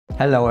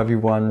Hello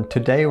everyone,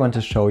 today I want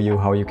to show you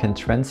how you can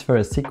transfer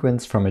a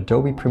sequence from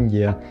Adobe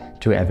Premiere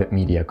to Avid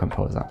Media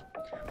Composer.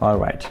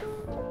 Alright,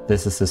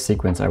 this is the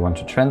sequence I want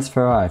to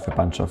transfer. I have a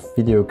bunch of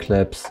video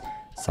clips,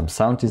 some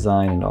sound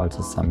design and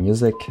also some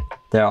music.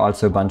 There are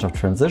also a bunch of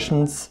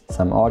transitions,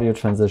 some audio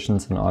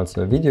transitions and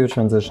also a video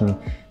transition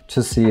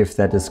to see if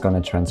that is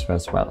going to transfer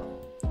as well.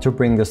 To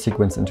bring the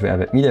sequence into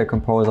Avid Media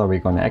Composer, we're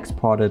going to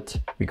export it.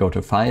 We go to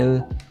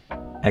File,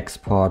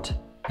 Export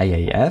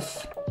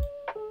AAF.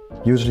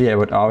 Usually I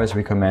would always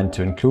recommend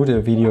to include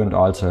a video and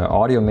also an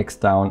audio mix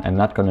down. I'm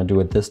not going to do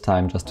it this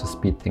time just to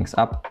speed things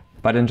up.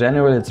 But in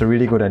general it's a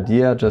really good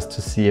idea just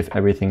to see if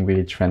everything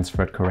really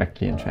transferred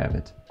correctly into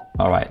Avid.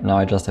 Alright, now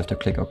I just have to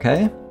click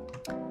OK.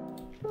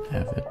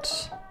 Avid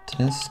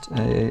test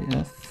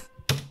AAF.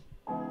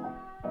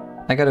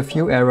 I got a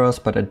few errors,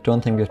 but I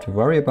don't think we have to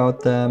worry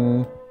about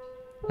them.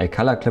 A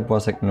color clip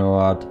was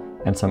ignored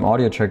and some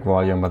audio track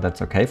volume, but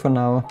that's okay for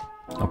now.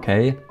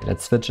 Okay,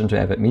 let's switch into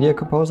Avid Media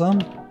Composer.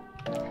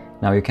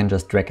 Now you can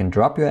just drag and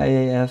drop your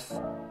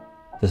AAF.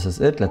 This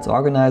is it. Let's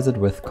organize it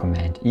with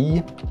Command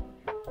E.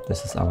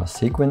 This is our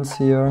sequence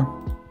here.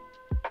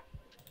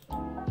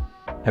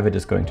 Avid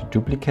is going to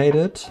duplicate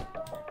it.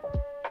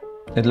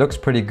 It looks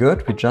pretty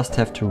good. We just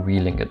have to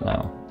relink it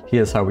now.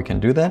 Here's how we can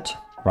do that.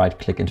 Right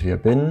click into your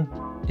bin,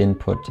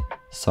 input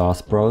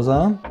source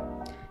browser.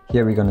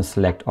 Here we're going to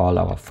select all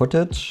our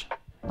footage.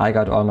 I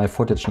got all my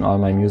footage and all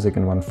my music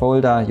in one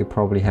folder. You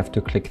probably have to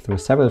click through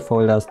several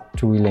folders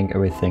to relink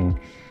everything,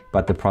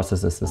 but the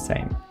process is the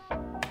same.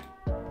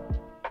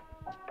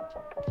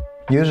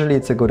 Usually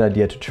it's a good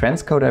idea to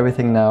transcode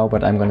everything now,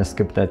 but I'm going to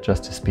skip that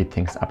just to speed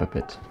things up a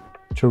bit.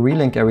 To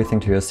relink everything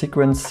to your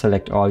sequence,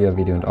 select all your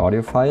video and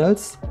audio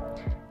files,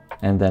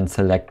 and then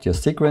select your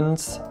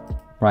sequence,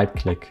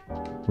 right-click,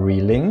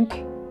 relink.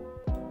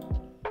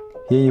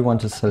 Here you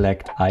want to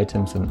select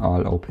items in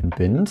all open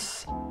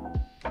bins,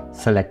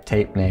 select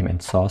tape name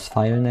and source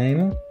file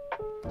name,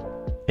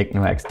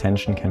 ignore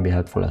extension can be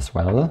helpful as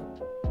well,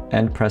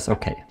 and press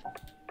OK.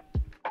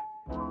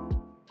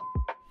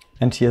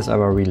 And here's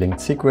our relinked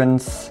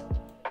sequence.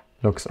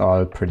 Looks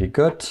all pretty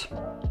good.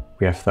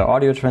 We have the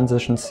audio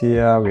transitions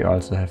here, we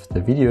also have the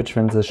video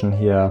transition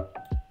here.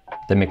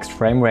 The mixed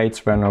frame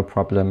rates were no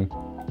problem.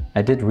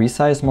 I did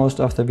resize most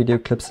of the video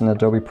clips in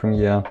Adobe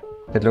Premiere.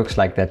 It looks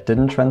like that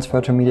didn't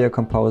transfer to Media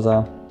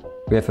Composer.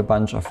 We have a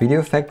bunch of video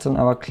effects on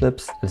our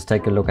clips. Let's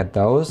take a look at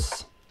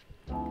those.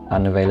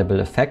 Unavailable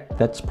effect,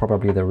 that's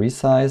probably the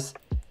resize.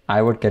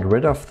 I would get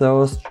rid of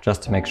those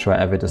just to make sure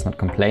Avid is not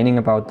complaining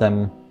about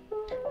them.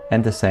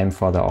 And the same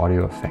for the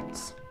audio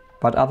effects.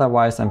 But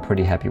otherwise I'm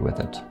pretty happy with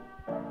it.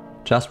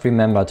 Just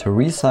remember to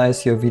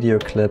resize your video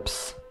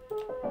clips.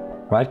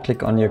 Right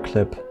click on your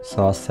clip,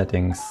 source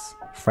settings,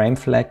 frame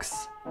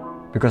flex,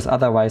 because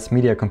otherwise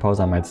Media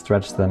Composer might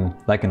stretch them,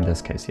 like in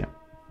this case here.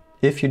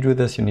 If you do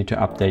this, you need to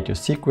update your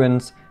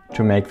sequence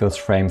to make those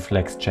frame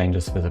flex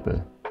changes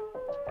visible.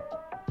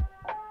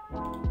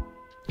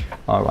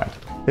 Alright,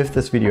 if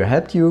this video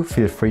helped you,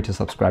 feel free to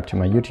subscribe to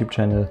my YouTube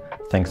channel.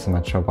 Thanks so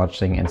much for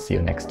watching and see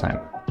you next time.